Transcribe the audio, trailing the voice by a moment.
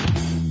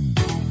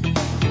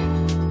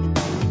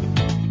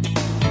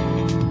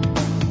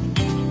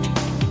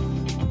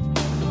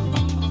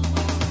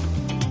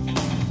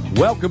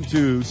Welcome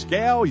to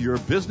Scale Your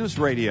Business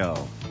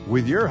Radio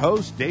with your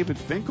hosts David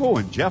Finkel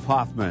and Jeff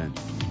Hoffman.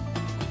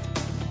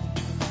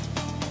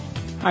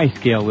 Hi,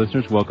 Scale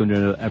listeners. Welcome to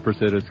another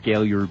episode of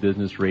Scale Your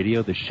Business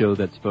Radio, the show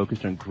that's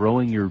focused on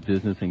growing your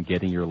business and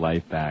getting your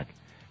life back.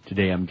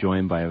 Today I'm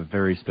joined by a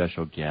very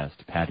special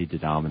guest, Patty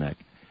DeDominick.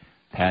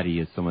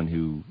 Patty is someone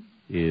who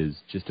is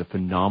just a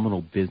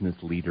phenomenal business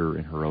leader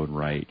in her own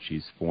right.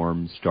 She's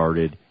formed,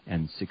 started,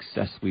 and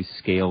successfully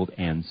scaled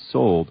and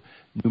sold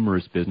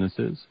numerous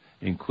businesses,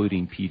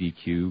 including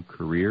PDQ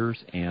Careers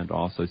and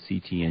also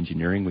CT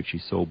Engineering, which she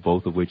sold,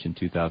 both of which in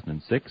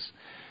 2006.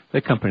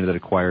 The company that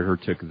acquired her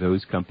took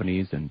those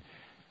companies and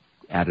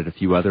added a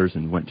few others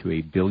and went to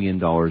 $1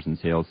 billion in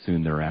sales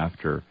soon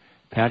thereafter.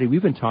 Patty,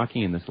 we've been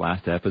talking in this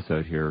last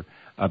episode here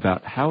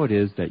about how it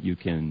is that you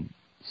can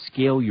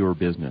scale your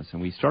business.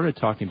 And we started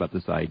talking about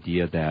this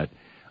idea that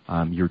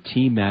your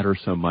team matters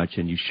so much,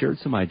 and you shared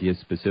some ideas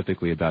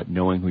specifically about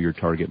knowing who your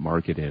target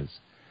market is.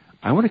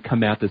 I want to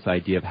come at this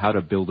idea of how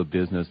to build a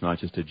business, not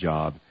just a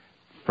job,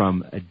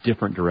 from a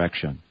different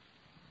direction.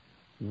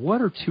 What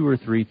are two or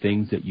three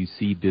things that you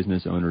see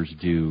business owners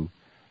do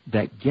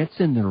that gets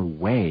in their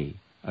way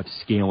of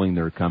scaling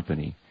their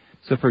company?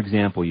 So, for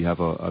example, you have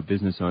a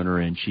business owner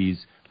and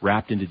she's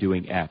wrapped into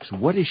doing X.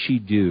 What does she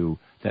do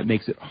that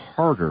makes it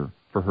harder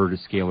for her to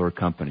scale her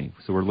company?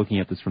 So we're looking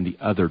at this from the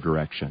other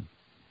direction.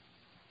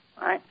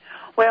 All right.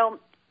 Well,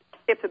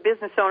 if the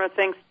business owner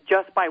thinks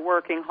just by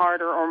working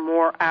harder or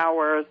more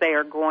hours they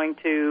are going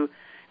to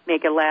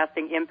make a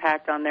lasting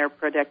impact on their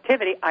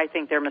productivity, I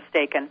think they're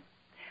mistaken.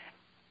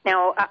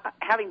 Now,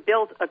 having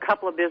built a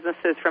couple of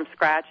businesses from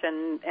scratch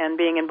and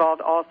being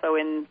involved also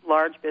in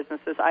large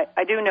businesses,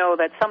 I do know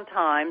that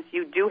sometimes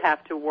you do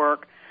have to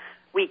work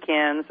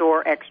weekends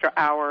or extra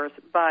hours,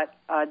 but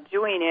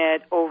doing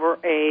it over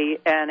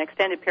an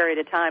extended period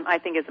of time, I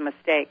think, is a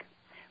mistake.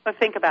 But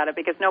think about it,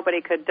 because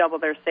nobody could double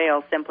their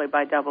sales simply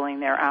by doubling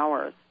their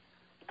hours.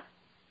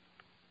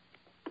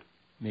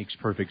 Makes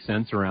perfect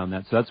sense around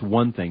that. So that's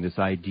one thing, this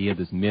idea,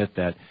 this myth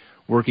that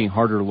working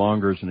harder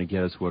longer is going to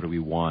get us what do we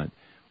want.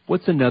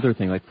 What's another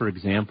thing? Like, for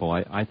example,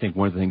 I think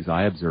one of the things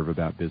I observe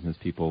about business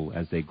people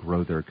as they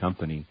grow their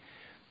company,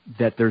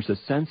 that there's a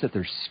sense that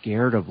they're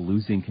scared of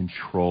losing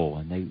control,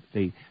 and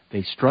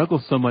they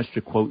struggle so much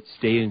to, quote,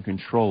 stay in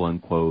control,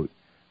 unquote,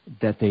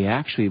 that they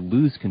actually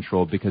lose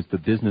control because the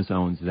business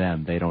owns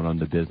them. They don't own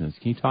the business.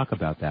 Can you talk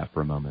about that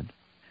for a moment?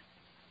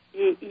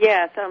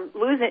 Yes,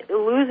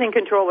 losing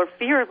control or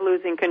fear of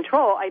losing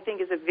control, I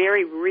think, is a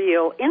very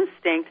real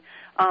instinct.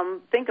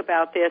 Think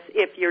about this.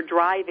 If you're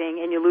driving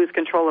and you lose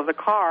control of the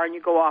car and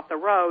you go off the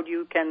road,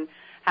 you can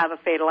have a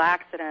fatal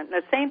accident.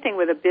 And the same thing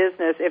with a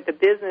business. If the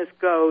business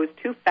goes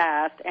too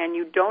fast and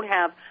you don't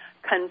have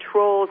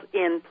controls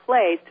in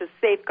place to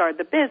safeguard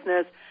the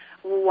business,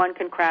 one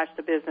can crash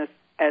the business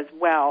as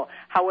well.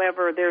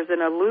 However, there's an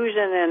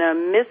illusion and a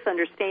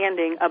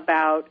misunderstanding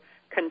about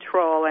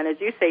control. And as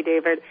you say,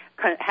 David,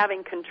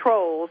 having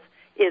controls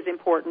is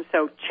important.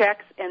 So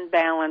checks and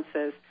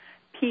balances,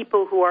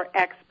 people who are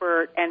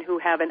expert and who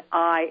have an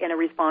eye and a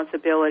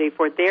responsibility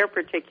for their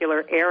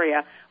particular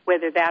area,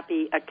 whether that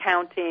be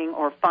accounting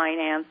or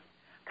finance,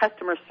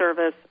 customer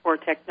service, or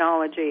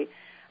technology.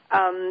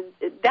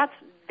 That's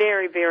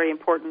very, very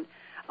important.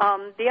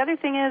 The other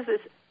thing is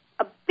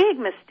a big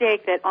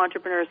mistake that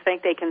entrepreneurs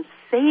think they can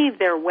save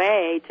their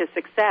way to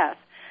success.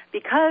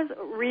 Because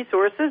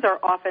resources are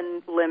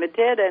often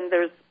limited and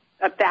there's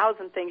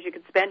 1,000 things you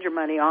could spend your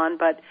money on,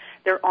 but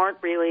there aren't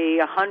really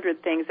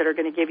 100 things that are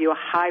going to give you a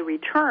high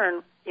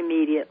return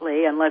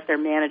immediately unless they're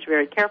managed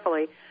very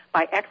carefully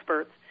by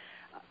experts.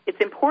 It's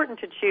important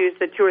to choose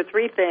the two or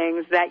three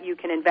things that you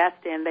can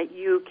invest in, that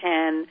you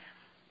can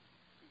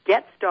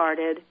get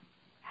started,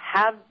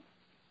 have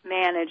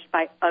managed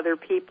by other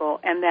people,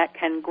 and that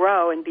can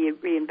grow and be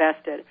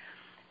reinvested.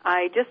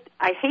 I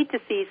hate to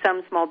see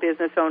some small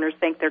business owners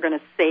think they're going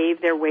to save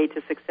their way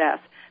to success.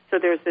 So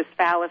there's this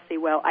fallacy,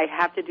 well, I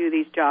have to do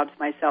these jobs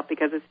myself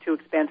because it's too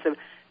expensive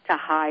to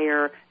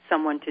hire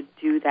someone to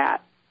do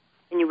that.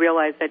 And you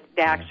realize that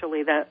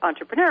actually the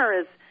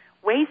entrepreneur is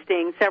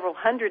wasting several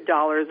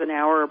 $100s an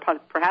hour, or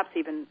perhaps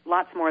even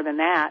lots more than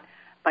that,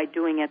 by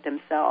doing it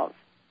themselves.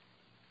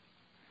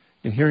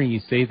 And hearing you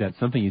say that,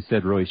 something you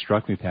said really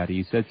struck me, Patty.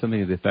 You said something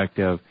to the effect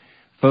of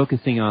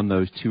focusing on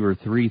those two or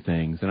three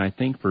things. And I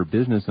think for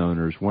business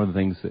owners, one of the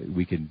things that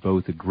we can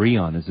both agree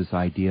on is this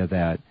idea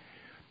that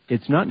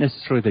it's not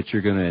necessarily that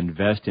you're going to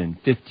invest in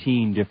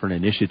 15 different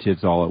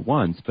initiatives all at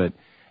once, but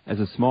as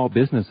a small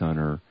business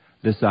owner,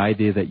 this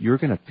idea that you're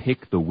going to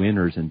pick the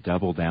winners and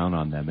double down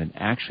on them and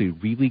actually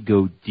really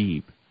go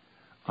deep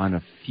on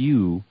a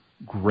few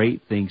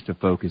great things to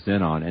focus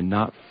in on and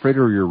not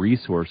fritter your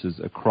resources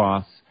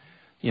across,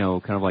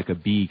 kind of like a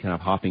bee kind of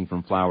hopping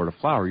from flower to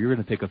flower. You're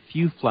going to pick a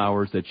few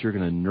flowers that you're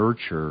going to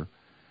nurture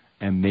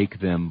and make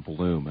them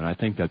bloom. And I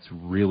think that's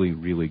really,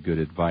 really good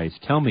advice.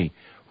 Tell me,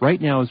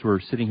 right now as we're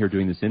sitting here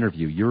doing this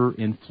interview, you're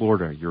in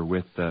Florida. You're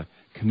with the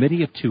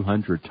Committee of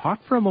 200. Talk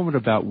for a moment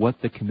about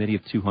what the Committee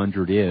of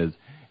 200 is,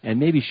 and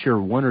maybe share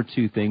one or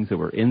two things that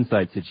were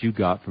insights that you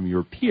got from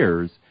your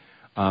peers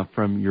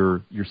from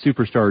your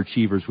superstar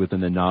achievers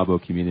within the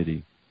NAWBO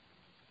community?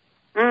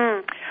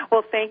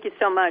 Well, thank you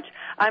so much.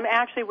 I'm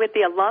actually with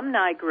the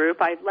alumni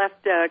group. I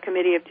left a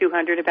committee of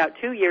 200 about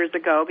 2 years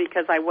ago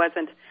because I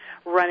wasn't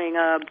running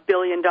a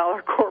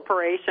billion-dollar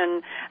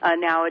corporation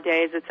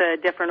nowadays. It's a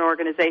different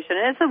organization,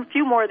 and it's a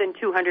few more than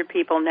 200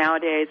 people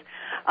nowadays.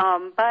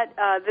 But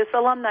this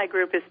alumni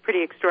group is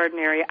pretty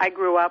extraordinary. I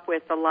grew up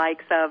with the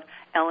likes of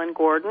Ellen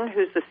Gordon,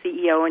 who's the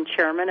CEO and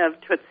chairman of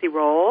Tootsie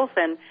Rolls,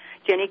 and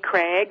Jenny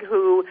Craig,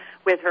 who,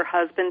 with her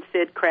husband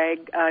Sid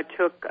Craig,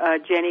 took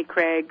Jenny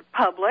Craig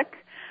public.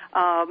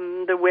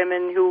 The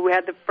women who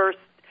had the first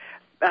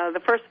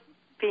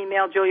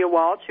female, Julia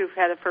Walsh, who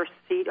had a first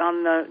seat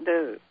on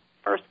the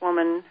first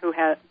woman who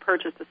had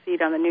purchased a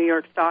seat on the New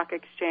York Stock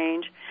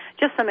Exchange.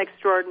 Just some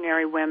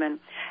extraordinary women.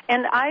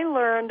 And I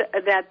learned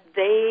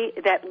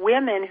that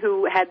women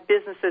who had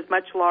businesses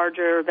much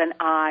larger than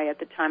I at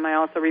the time, I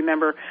also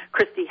remember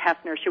Christy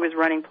Hefner, she was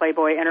running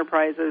Playboy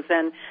Enterprises.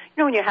 And,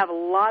 when you have a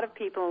lot of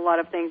people and a lot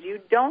of things, you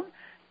don't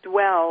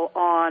dwell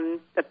on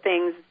the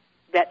things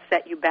that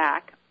set you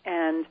back.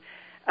 And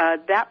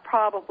that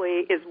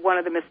probably is one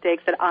of the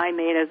mistakes that I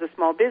made as a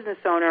small business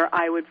owner.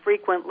 I would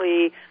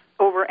frequently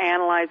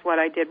overanalyze what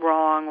I did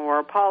wrong or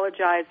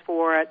apologize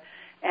for it.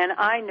 And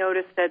I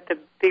noticed that the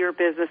bigger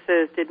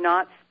businesses did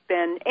not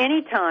spend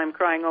any time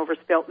crying over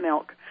spilt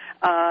milk.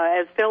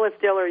 As Phyllis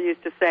Diller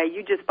used to say,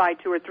 you just buy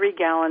 2 or 3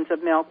 gallons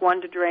of milk,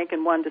 one to drink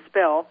and one to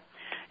spill,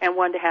 and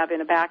one to have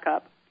in a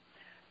backup.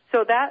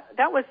 So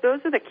those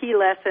are the key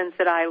lessons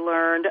that I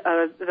learned.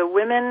 The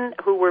women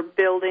who were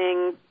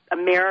building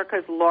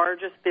America's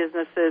largest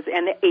businesses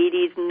in the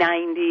 80s,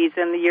 90s,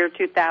 and the year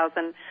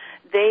 2000,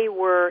 they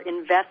were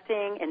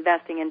investing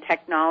in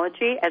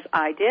technology, as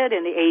I did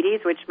in the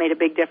 80s, which made a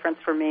big difference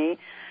for me.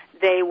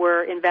 They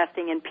were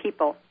investing in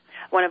people.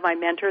 One of my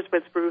mentors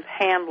was Ruth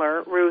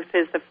Handler. Ruth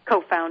is the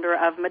co-founder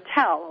of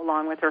Mattel,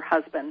 along with her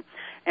husband.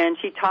 And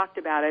she talked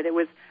about it. It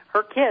was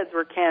her kids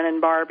were Ken and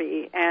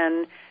Barbie,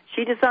 and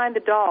she designed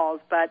the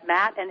dolls, but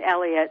Matt and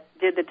Elliot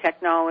did the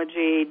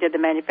technology, did the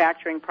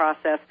manufacturing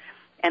process,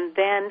 and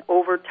then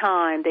over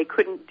time they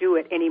couldn't do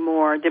it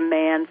anymore.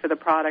 Demand for the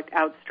product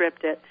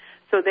outstripped it.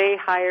 So they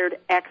hired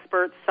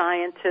experts,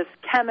 scientists,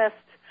 chemists,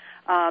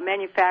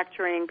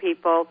 manufacturing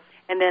people,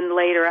 and then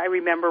later I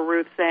remember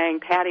Ruth saying,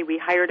 Patty, we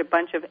hired a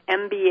bunch of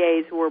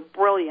MBAs who were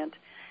brilliant,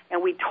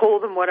 and we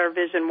told them what our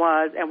vision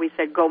was, and we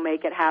said, go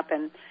make it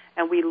happen.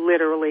 And we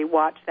literally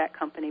watched that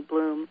company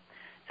bloom.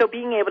 So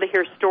being able to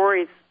hear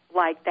stories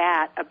like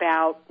that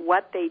about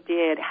what they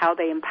did, how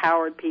they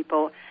empowered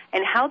people,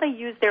 and how they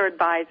used their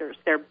advisors,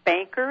 their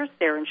bankers,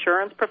 their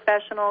insurance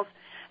professionals,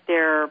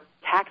 their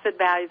tax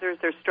advisors,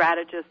 their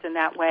strategists in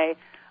that way,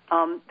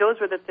 those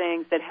were the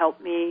things that helped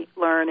me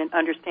learn and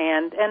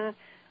understand and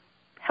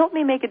helped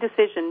me make a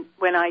decision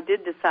when I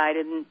did decide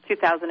in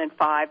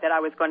 2005 that I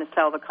was going to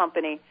sell the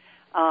company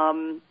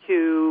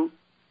to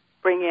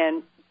bring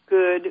in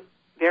good,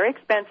 very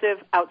expensive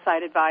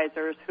outside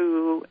advisors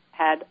who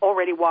had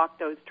already walked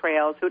those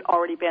trails, who'd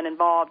already been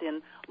involved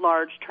in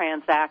large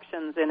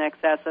transactions in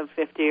excess of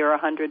 50 or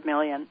 100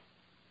 million.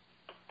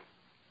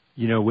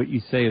 What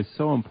you say is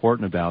so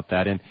important about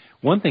that. And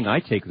one thing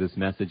I take of this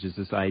message is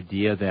this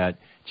idea that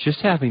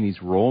just having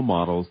these role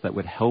models that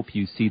would help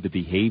you see the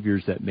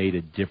behaviors that made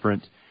a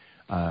different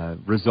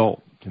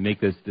result to make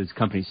this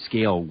company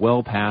scale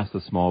well past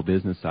the small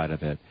business side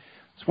of it.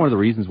 It's one of the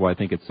reasons why I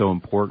think it's so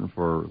important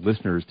for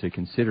listeners to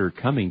consider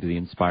coming to the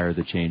Inspire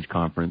the Change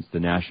Conference, the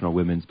National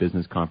Women's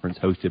Business Conference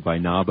hosted by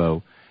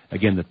NAWBO.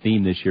 Again, the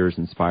theme this year is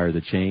Inspire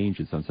the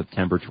Change. It's on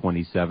September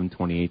 27th,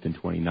 28th, and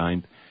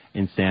 29th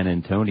in San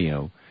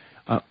Antonio.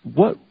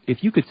 What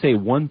if you could say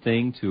one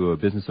thing to a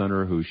business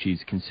owner who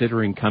she's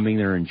considering coming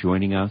there and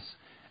joining us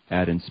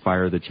at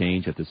Inspire the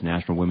Change at this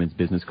National Women's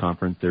Business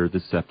Conference there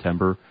this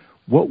September,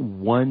 what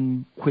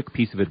one quick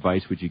piece of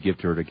advice would you give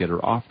to her to get her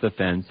off the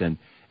fence and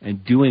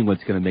doing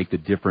what's going to make the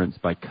difference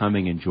by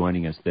coming and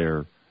joining us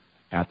there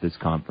at this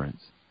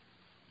conference?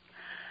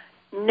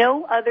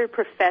 No other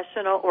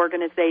professional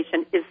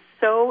organization is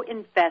so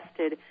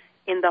invested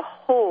in the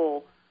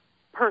whole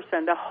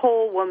person, the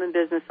whole woman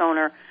business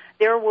owner.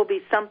 There will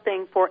be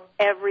something for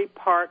every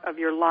part of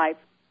your life,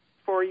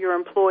 for your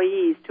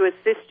employees, to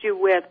assist you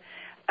with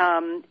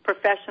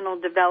professional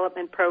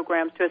development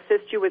programs, to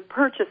assist you with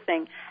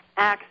purchasing,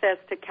 access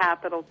to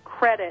capital,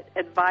 credit,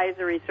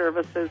 advisory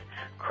services,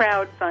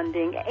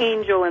 crowdfunding,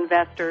 angel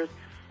investors.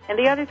 And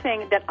the other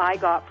thing that I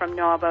got from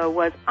NAWBO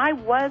was I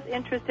was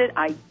interested.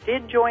 I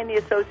did join the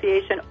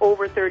association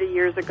over 30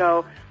 years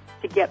ago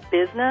to get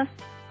business,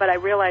 but I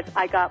realized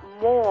I got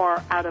more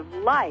out of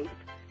life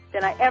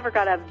than I ever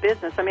got out of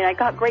business. I mean, I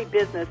got great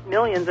business,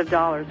 millions of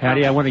dollars.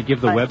 Patty, I want to give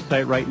the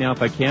website right now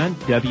if I can,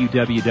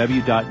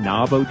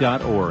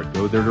 www.nawbo.org.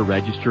 Go there to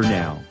register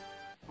now.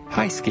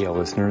 Hi, Scale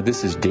listener.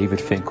 This is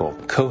David Finkel,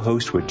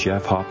 co-host with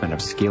Jeff Hoffman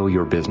of Scale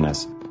Your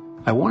Business.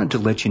 I wanted to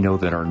let you know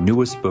that our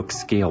newest book,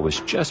 Scale, was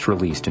just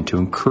released and to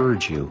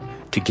encourage you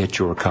to get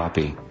your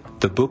copy.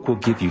 The book will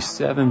give you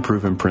 7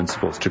 proven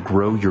principles to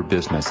grow your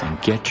business and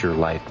get your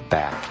life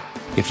back.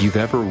 If you've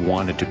ever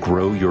wanted to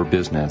grow your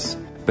business,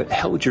 but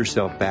held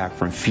yourself back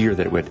from fear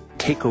that it would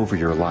take over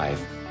your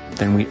life,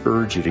 then we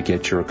urge you to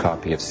get your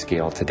copy of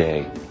Scale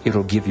today.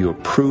 It'll give you a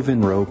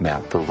proven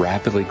roadmap for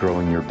rapidly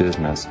growing your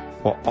business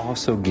while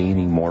also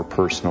gaining more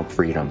personal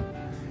freedom.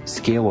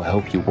 Scale will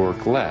help you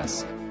work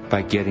less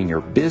by getting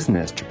your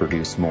business to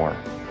produce more.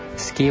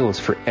 Scale is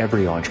for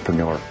every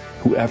entrepreneur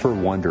who ever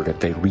wondered if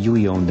they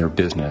really own their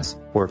business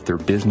or if their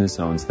business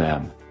owns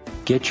them.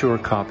 Get your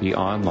copy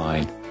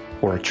online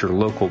or at your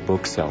local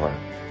bookseller.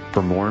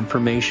 For more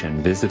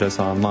information, visit us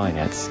online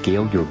at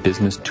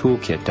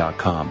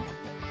scaleyourbusinesstoolkit.com.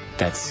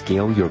 That's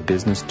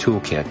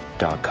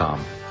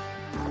scaleyourbusinesstoolkit.com.